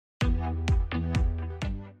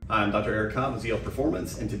I'm Dr. Eric Cobb of ZL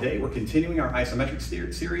Performance, and today we're continuing our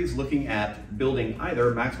Isometrics series looking at building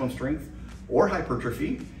either maximum strength or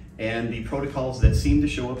hypertrophy and the protocols that seem to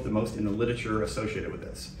show up the most in the literature associated with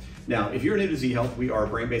this. Now, if you're new to Z Health, we are a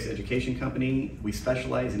brain-based education company. We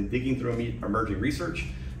specialize in digging through emerging research,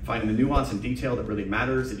 finding the nuance and detail that really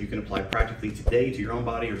matters that you can apply practically today to your own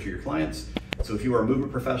body or to your clients. So if you are a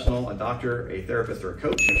movement professional, a doctor, a therapist, or a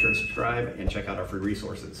coach, make sure to subscribe and check out our free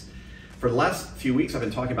resources. For the last few weeks, I've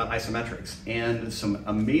been talking about isometrics and some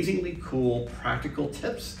amazingly cool practical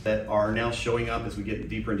tips that are now showing up as we get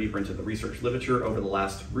deeper and deeper into the research literature over the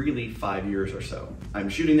last really 5 years or so. I'm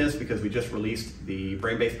shooting this because we just released the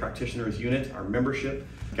Brain-Based Practitioners Unit, our membership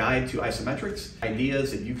guide to isometrics,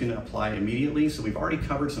 ideas that you can apply immediately. So we've already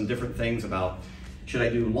covered some different things about should I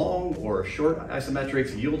do long or short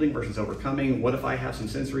isometrics, yielding versus overcoming, what if I have some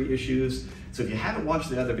sensory issues. So if you haven't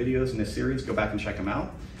watched the other videos in this series, go back and check them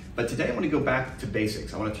out. But today I want to go back to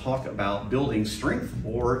basics. I want to talk about building strength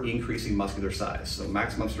or increasing muscular size. So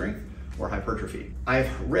maximum strength or hypertrophy.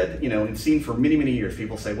 I've read, and seen for many, many years,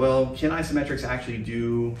 people say, well, can isometrics actually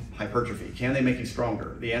do hypertrophy? Can they make you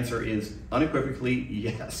stronger? The answer is unequivocally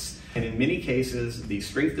yes. And in many cases, the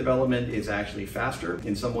strength development is actually faster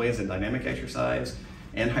in some ways than dynamic exercise.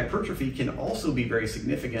 And hypertrophy can also be very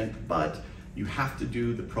significant, but you have to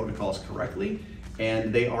do the protocols correctly.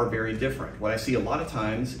 And they are very different. What I see a lot of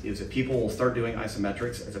times is that people will start doing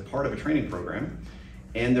isometrics as a part of a training program,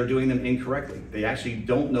 and they're doing them incorrectly. They actually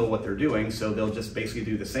don't know what they're doing, so they'll just basically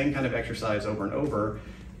do the same kind of exercise over and over,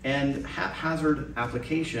 and haphazard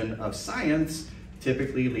application of science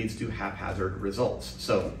typically leads to haphazard results.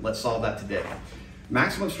 So let's solve that today.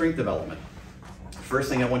 Maximum strength development. First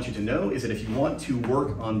thing I want you to know is that if you want to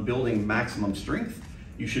work on building maximum strength,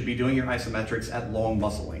 you should be doing your isometrics at long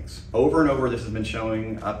muscle lengths. Over and over, this has been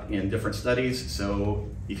showing up in different studies. So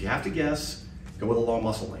if you have to guess, go with a long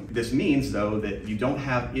muscle length. This means though that you don't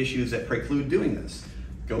have issues that preclude doing this.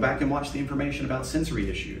 Go back and watch the information about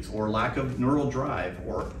sensory issues or lack of neural drive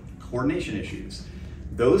or coordination issues.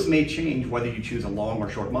 Those may change whether you choose a long or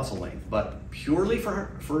short muscle length, but purely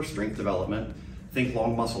for strength development, think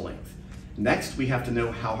long muscle length. Next, we have to know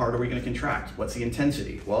how hard are we going to contract? What's the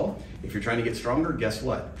intensity? Well, if you're trying to get stronger, guess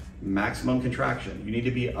what? Maximum contraction. You need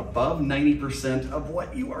to be above 90% of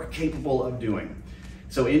what you are capable of doing.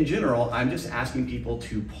 So in general, I'm just asking people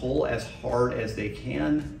to pull as hard as they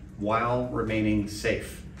can while remaining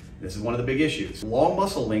safe. This is one of the big issues. Long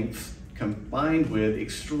muscle lengths combined with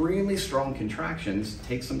extremely strong contractions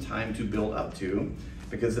take some time to build up to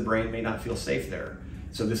because the brain may not feel safe there.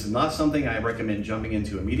 So this is not something I recommend jumping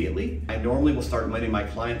into immediately. I normally will start letting my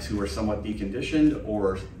clients who are somewhat deconditioned,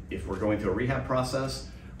 or if we're going through a rehab process,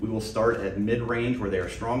 we will start at mid-range where they are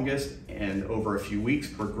strongest, and over a few weeks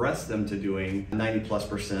progress them to doing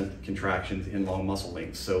 90+% contractions in long muscle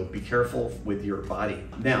lengths. So be careful with your body.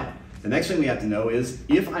 Now, the next thing we have to know is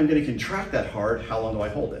if I'm going to contract that hard, how long do I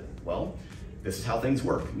hold it? Well, this is how things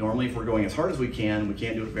work. Normally, if we're going as hard as we can't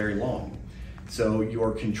do it very long. So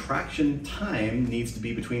your contraction time needs to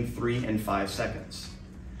be between 3 and 5 seconds.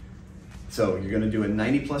 So you're gonna do a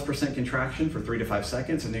 90+% contraction for 3 to 5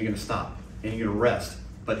 seconds, and then you're gonna stop, and you're gonna rest,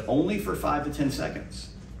 but only for 5 to 10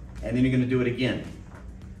 seconds. And then you're gonna do it again.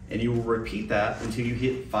 And you will repeat that until you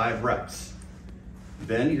hit 5 reps.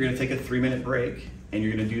 Then you're gonna take a 3-minute break, and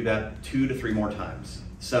you're gonna do that 2 to 3 more times.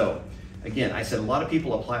 So again, I said a lot of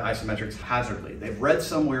people apply isometrics haphazardly. They've read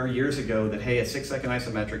somewhere years ago that, hey, a 6-second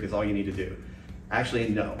isometric is all you need to do. Actually,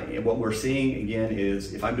 no. And what we're seeing again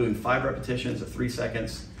is if I'm doing 5 repetitions of 3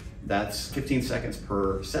 seconds, that's 15 seconds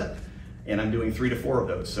per set, and I'm doing 3 to 4 of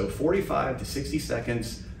those. So 45 to 60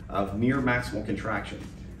 seconds of near maximal contraction.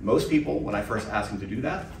 Most people, when I first ask them to do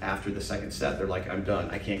that, after the second set, they're like, I'm done,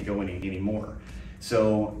 I can't go anymore.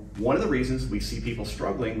 So one of the reasons we see people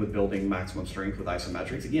struggling with building maximum strength with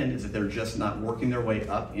isometrics, again, is that they're just not working their way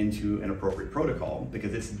up into an appropriate protocol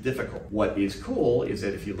because it's difficult. What is cool is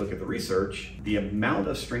that if you look at the research, the amount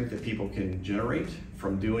of strength that people can generate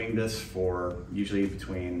from doing this for usually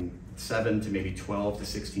between 7 to maybe 12 to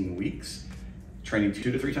 16 weeks, training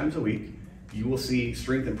 2 to 3 times a week, you will see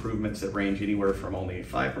strength improvements that range anywhere from only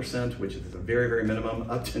 5%, which is a very, very minimum,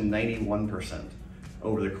 up to 91%.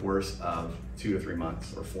 Over the course of 2 to 3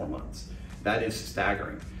 months or 4 months. That is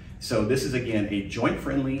staggering. So this is, again, a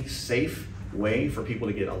joint-friendly, safe way for people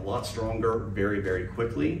to get a lot stronger very, very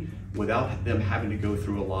quickly without them having to go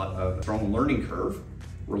through a lot of strong learning curve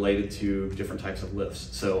related to different types of lifts.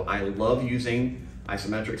 So I love using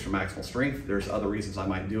isometrics for maximal strength. There's other reasons I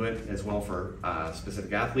might do it as well for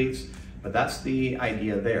specific athletes, but that's the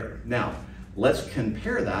idea there. Now, let's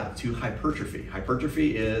compare that to hypertrophy.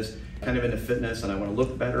 Hypertrophy is kind of into fitness and I want to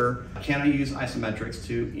look better. Can I use isometrics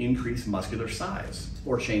to increase muscular size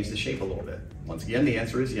or change the shape a little bit? Once again, the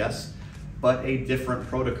answer is yes, but a different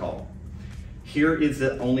protocol. Here is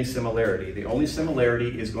the only similarity. The only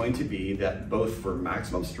similarity is going to be that both for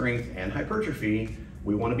maximum strength and hypertrophy,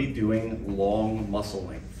 we want to be doing long muscle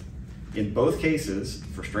length. In both cases,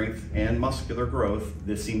 for strength and muscular growth,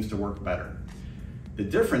 this seems to work better. The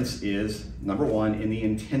difference is, number one, in the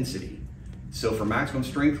intensity. So for maximum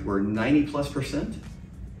strength, we're 90+%.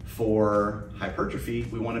 For hypertrophy,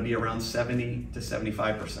 we want to be around 70 to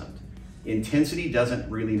 75%. Intensity doesn't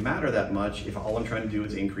really matter that much if all I'm trying to do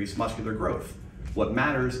is increase muscular growth. What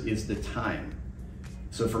matters is the time.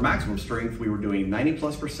 So for maximum strength, we were doing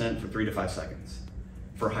 90+% for 3 to 5 seconds.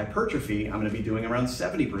 For hypertrophy, I'm going to be doing around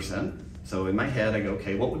 70%. So in my head, I go,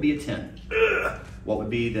 okay, what would be a 10? What would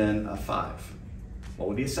be then a 5? What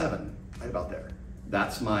would be a 7? Right about there.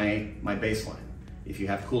 That's my baseline. If you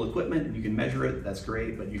have cool equipment and you can measure it, that's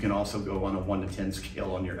great, but you can also go on a 1 to 10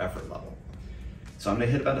 scale on your effort level. So I'm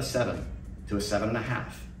gonna hit about a 7 to a 7.5,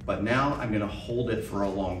 but now I'm gonna hold it for a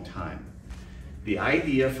long time. The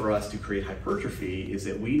idea for us to create hypertrophy is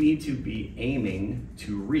that we need to be aiming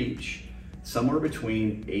to reach somewhere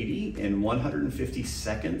between 80 and 150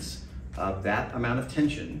 seconds of that amount of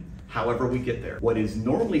tension, however we get there. What is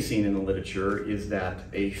normally seen in the literature is that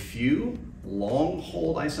a few long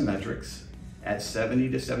hold isometrics at 70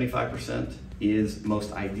 to 75% is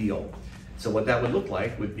most ideal. So what that would look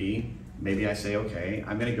like would be, maybe I say, okay,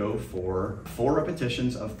 I'm gonna go for 4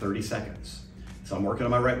 repetitions of 30 seconds. So I'm working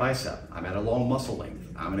on my right bicep. I'm at a long muscle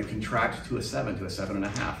length. I'm gonna contract to a 7 to a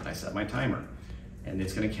 7.5, and I set my timer. And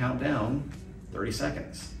it's gonna count down 30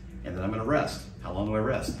 seconds. And then I'm gonna rest. How long do I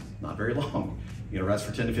rest? Not very long. You're gonna rest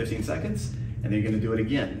for 10 to 15 seconds, and then you're gonna do it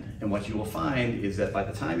again. And what you will find is that by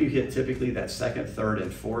the time you hit typically that second, third,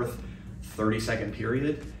 and fourth 30-second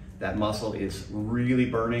period, that muscle is really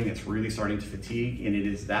burning, it's really starting to fatigue, and it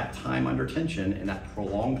is that time under tension and that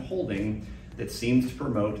prolonged holding that seems to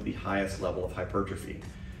promote the highest level of hypertrophy.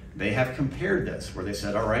 They have compared this where they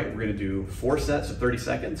said, all right, we're gonna do 4 sets of 30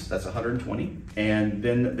 seconds, that's 120, and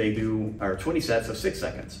then they do 20 sets of 6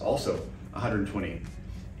 seconds, also 120.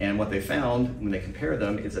 And what they found when they compare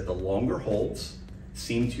them is that the longer holds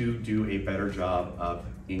seem to do a better job of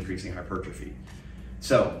increasing hypertrophy.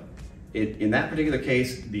 So in that particular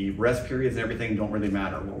case, the rest periods and everything don't really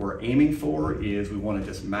matter. What we're aiming for is we want to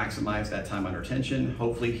just maximize that time under tension,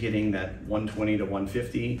 hopefully hitting that 120 to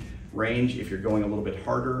 150 range. If you're going a little bit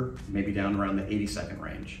harder, maybe down around the 80-second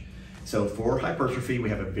range. So for hypertrophy, we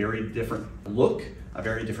have a very different look, a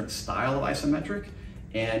very different style of isometric,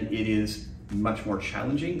 and it is much more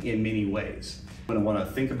challenging in many ways. I'm gonna wanna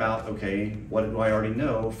think about, okay, what do I already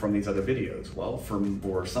know from these other videos? Well,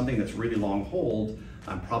 for something that's really long hold,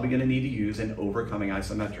 I'm probably gonna need to use an overcoming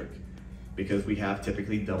isometric because we have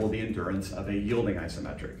typically double the endurance of a yielding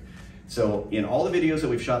isometric. So in all the videos that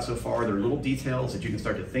we've shot so far, there are little details that you can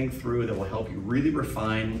start to think through that will help you really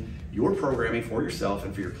refine your programming for yourself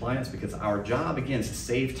and for your clients, because our job, again, is to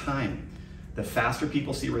save time. The faster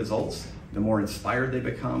people see results, the more inspired they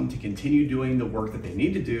become to continue doing the work that they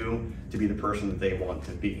need to do to be the person that they want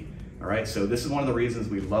to be. All right, so this is one of the reasons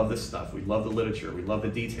we love this stuff. We love the literature, we love the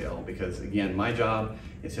detail, because again, my job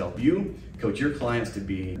is to help you coach your clients to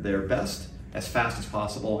be their best as fast as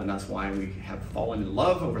possible, and that's why we have fallen in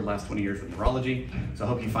love over the last 20 years with neurology. So I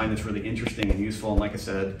hope you find this really interesting and useful. And like I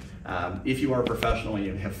said, if you are a professional and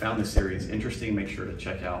you have found this series interesting, make sure to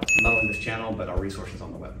check out not only this channel, but our resources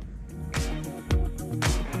on the web.